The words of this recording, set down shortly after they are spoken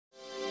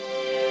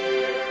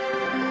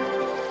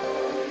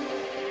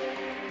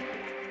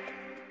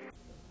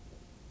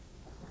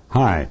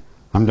Hi,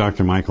 I'm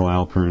Dr. Michael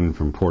Alpern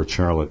from Port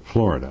Charlotte,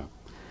 Florida.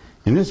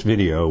 In this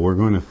video, we're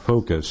going to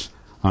focus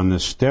on the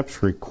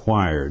steps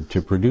required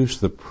to produce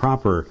the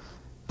proper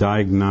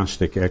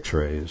diagnostic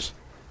x-rays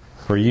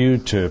for you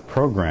to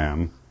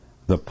program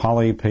the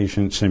Poly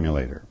Patient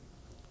Simulator.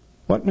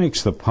 What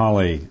makes the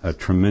Poly a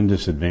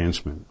tremendous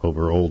advancement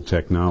over old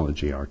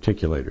technology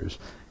articulators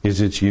is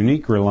its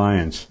unique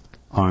reliance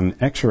on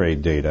x-ray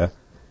data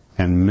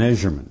and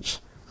measurements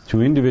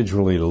to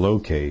individually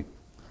locate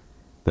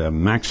the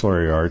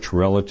maxillary arch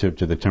relative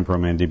to the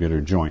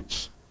temporomandibular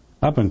joints.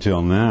 Up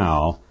until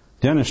now,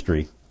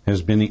 dentistry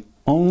has been the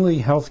only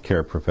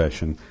healthcare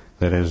profession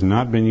that has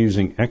not been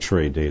using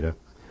x-ray data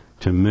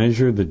to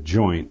measure the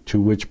joint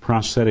to which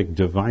prosthetic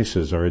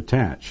devices are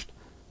attached.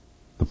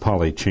 The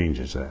Poly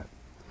changes that.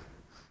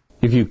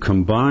 If you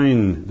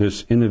combine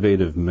this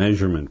innovative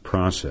measurement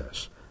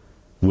process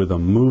with a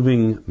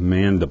moving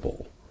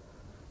mandible,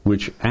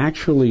 which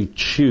actually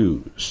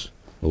chews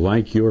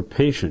like your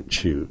patient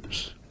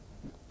chews,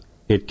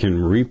 it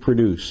can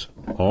reproduce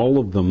all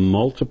of the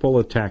multiple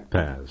attack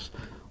paths,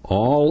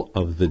 all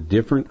of the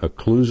different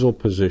occlusal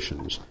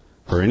positions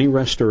for any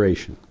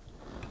restoration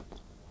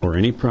or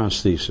any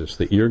prosthesis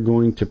that you're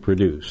going to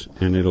produce,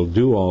 and it'll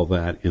do all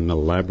that in the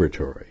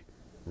laboratory.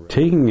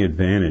 Taking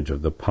advantage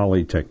of the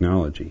Poly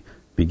technology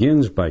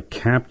begins by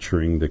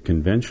capturing the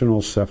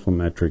conventional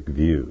cephalometric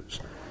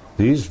views.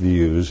 These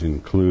views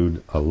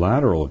include a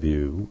lateral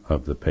view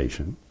of the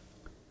patient,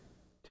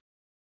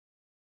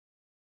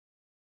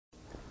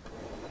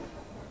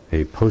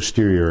 a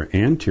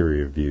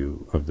posterior-anterior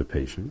view of the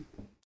patient,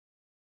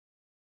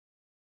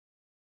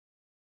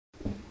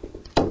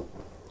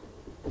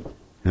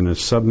 and a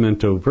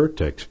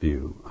submento-vertex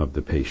view of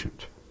the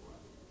patient.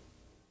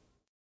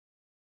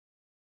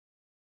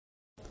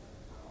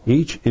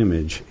 Each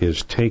image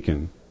is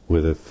taken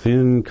with a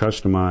thin,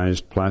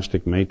 customized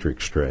plastic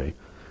matrix tray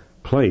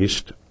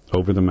placed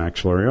over the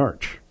maxillary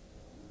arch.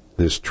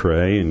 This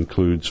tray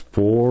includes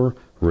 4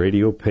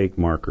 radiopaque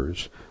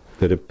markers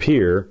that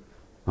appear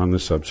on the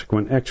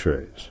subsequent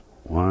x-rays.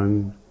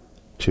 1,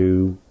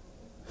 2,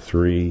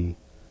 3,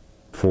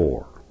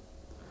 4.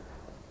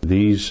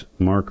 These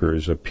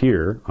markers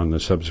appear on the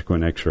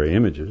subsequent x-ray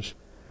images,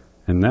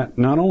 and that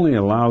not only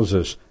allows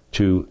us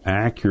to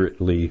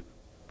accurately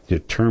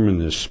determine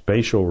the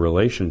spatial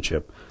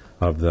relationship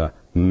of the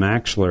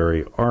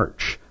maxillary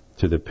arch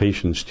to the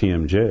patient's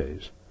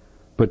TMJs,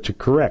 but to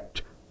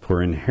correct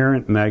for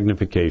inherent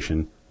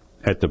magnification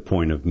at the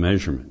point of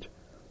measurement.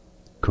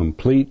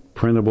 Complete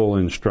printable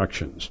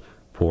instructions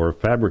for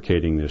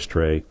fabricating this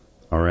tray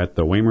are at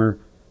the WEHMER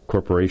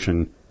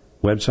Corporation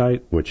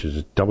website, which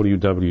is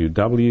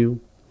www.wehmer.com.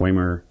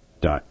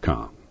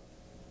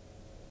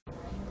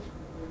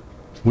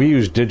 We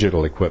use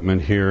digital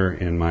equipment here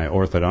in my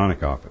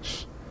orthodontic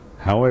office.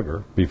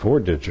 However,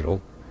 before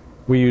digital,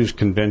 we use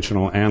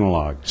conventional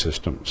analog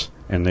systems,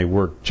 and they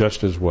work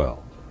just as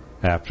well.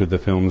 After the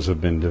films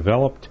have been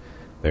developed,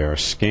 they are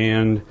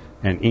scanned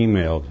and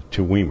emailed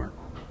to WEHMER.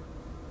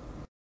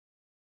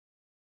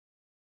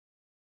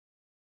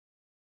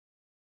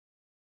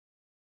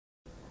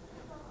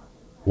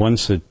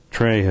 Once the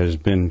tray has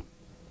been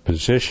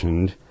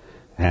positioned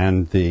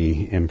and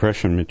the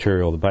impression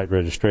material, the bite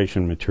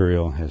registration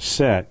material has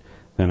set,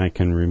 then I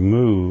can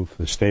remove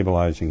the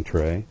stabilizing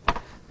tray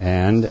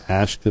and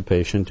ask the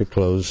patient to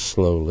close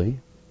slowly.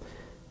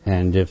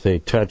 And if they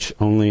touch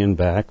only in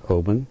back,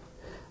 open.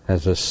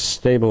 As a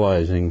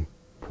stabilizing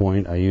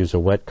point, I use a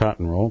wet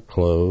cotton roll,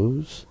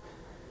 close,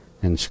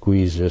 and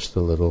squeeze just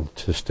a little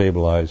to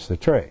stabilize the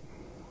tray.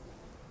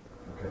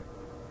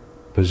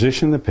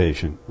 Position the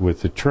patient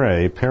with the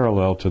tray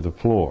parallel to the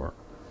floor.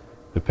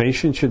 The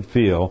patient should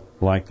feel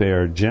like they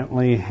are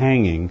gently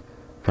hanging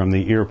from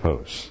the ear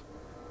posts.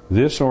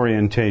 This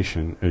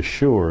orientation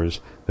assures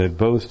that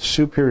both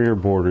superior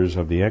borders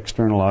of the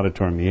external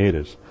auditory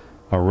meatus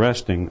are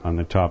resting on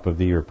the top of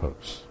the ear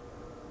posts.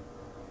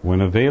 When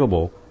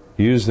available,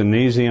 use the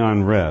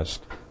Nasion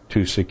rest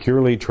to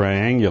securely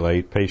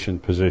triangulate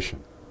patient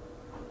position.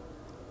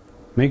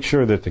 Make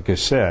sure that the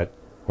cassette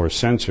or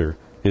sensor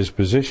is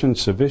positioned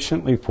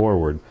sufficiently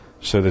forward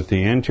so that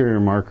the anterior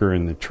marker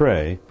in the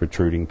tray,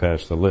 protruding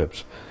past the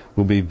lips,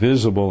 will be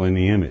visible in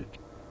the image.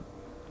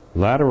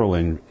 Lateral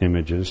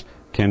images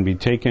can be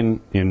taken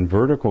in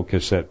vertical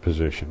cassette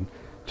position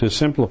to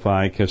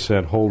simplify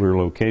cassette holder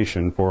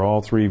location for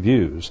all 3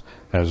 views,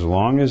 as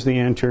long as the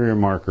anterior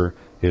marker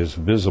is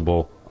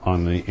visible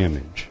on the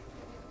image.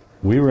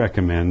 We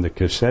recommend the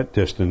cassette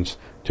distance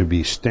to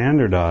be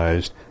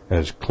standardized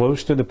as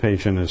close to the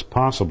patient as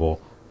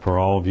possible for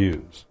all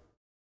views.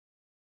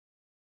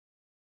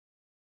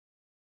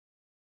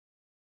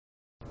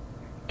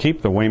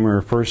 Keep the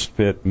WEHMER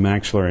FirstFit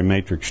maxillary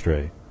matrix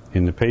tray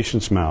in the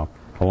patient's mouth,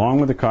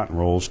 along with the cotton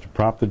rolls to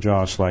prop the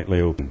jaw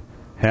slightly open.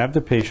 Have the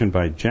patient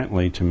bite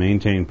gently to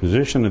maintain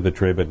position of the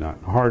tray, but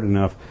not hard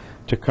enough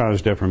to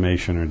cause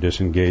deformation or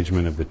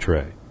disengagement of the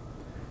tray.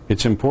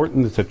 It's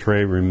important that the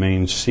tray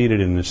remains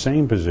seated in the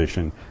same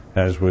position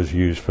as was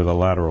used for the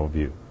lateral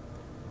view.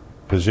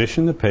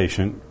 Position the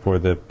patient for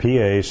the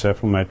PA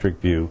cephalometric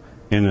view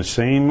in the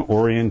same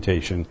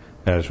orientation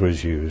as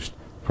was used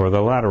for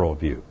the lateral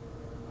view.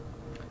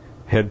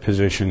 Head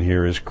position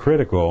here is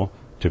critical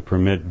to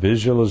permit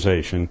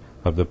visualization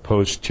of the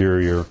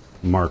posterior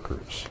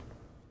markers.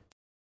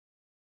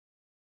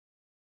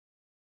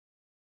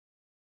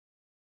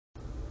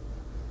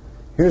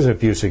 Here's a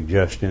few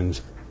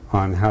suggestions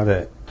on how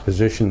to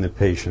position the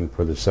patient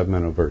for the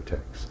submental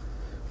vertex.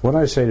 What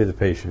I say to the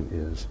patient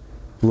is,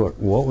 look,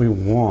 what we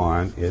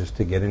want is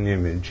to get an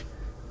image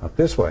up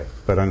this way,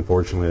 but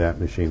unfortunately that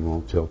machine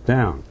won't tilt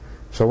down.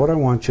 So what I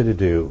want you to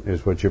do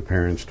is what your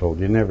parents told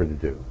you never to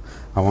do.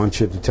 I want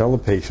you to tell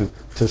the patient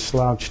to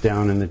slouch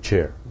down in the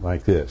chair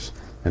like this,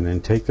 and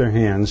then take their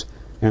hands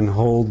and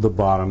hold the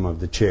bottom of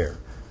the chair.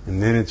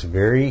 And then it's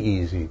very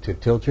easy to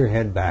tilt your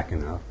head back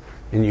enough,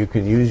 and you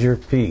can use your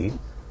feet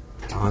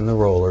on the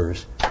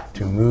rollers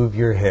to move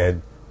your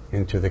head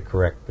into the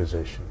correct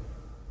position.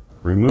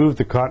 Remove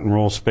the cotton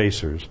roll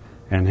spacers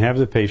and have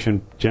the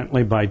patient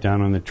gently bite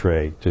down on the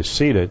tray to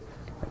seat it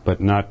but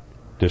not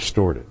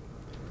distort it.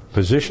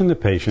 Position the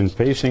patient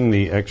facing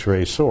the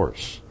X-ray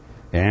source,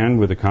 and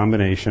with a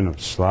combination of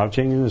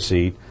slouching in the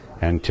seat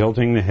and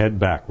tilting the head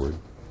backward,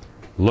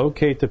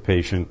 locate the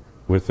patient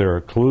with their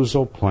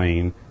occlusal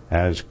plane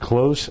as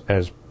close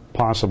as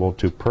possible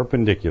to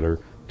perpendicular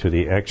to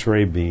the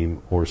X-ray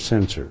beam or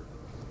sensor.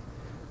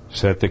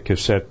 Set the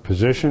cassette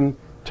position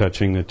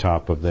touching the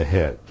top of the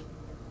head.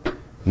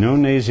 No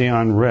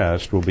nasion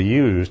rest will be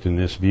used in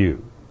this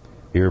view.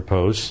 Ear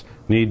posts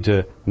need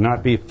to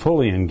not be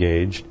fully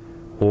engaged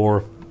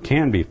or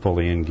can be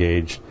fully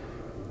engaged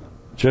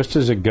just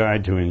as a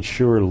guide to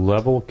ensure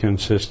level,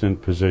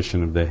 consistent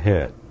position of the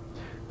head.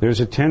 There's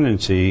a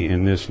tendency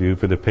in this view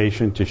for the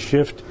patient to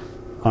shift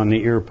on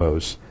the ear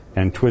posts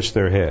and twist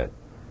their head.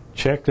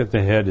 Check that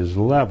the head is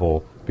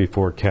level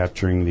before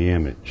capturing the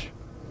image.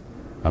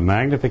 A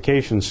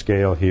magnification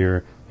scale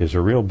here is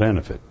a real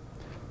benefit.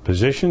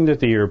 Positioned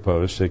at the ear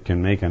posts, it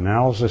can make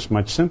analysis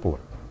much simpler.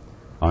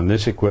 On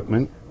this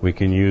equipment, we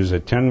can use a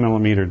 10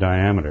 millimeter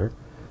diameter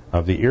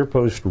of the ear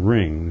post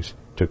rings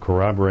to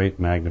corroborate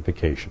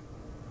magnification.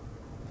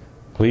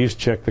 Please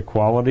check the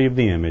quality of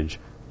the image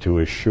to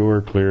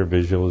assure clear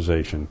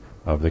visualization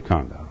of the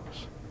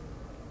condyles.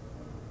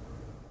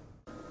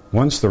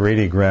 Once the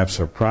radiographs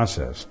are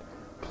processed,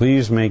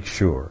 please make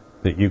sure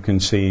that you can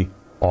see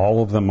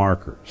all of the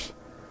markers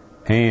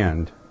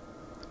and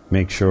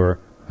make sure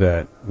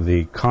that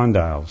the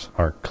condyles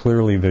are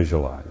clearly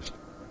visualized.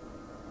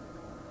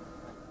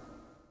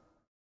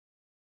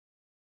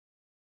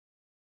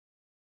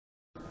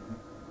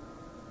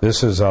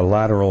 This is a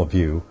lateral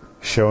view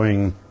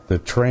showing the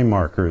tray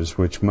markers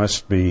which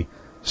must be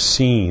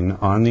seen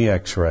on the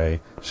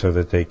X-ray so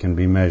that they can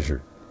be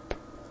measured.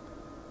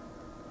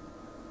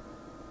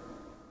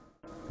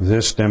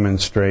 This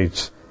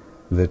demonstrates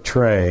the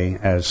tray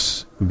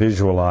as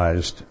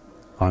visualized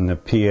on the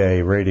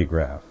PA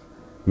radiograph,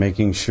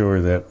 making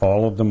sure that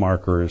all of the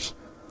markers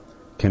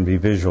can be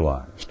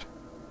visualized.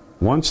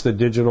 Once the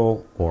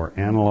digital or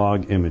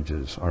analog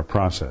images are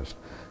processed,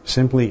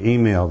 simply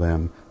email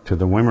them to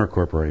the WEHMER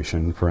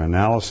Corporation for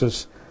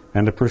analysis,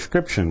 and a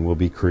prescription will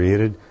be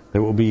created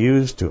that will be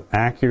used to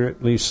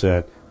accurately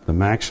set the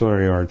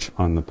maxillary arch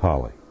on the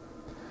poly.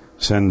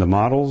 Send the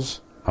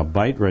models, a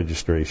bite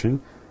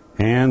registration,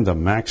 and the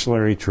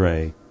maxillary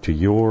tray to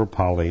your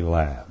poly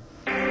lab.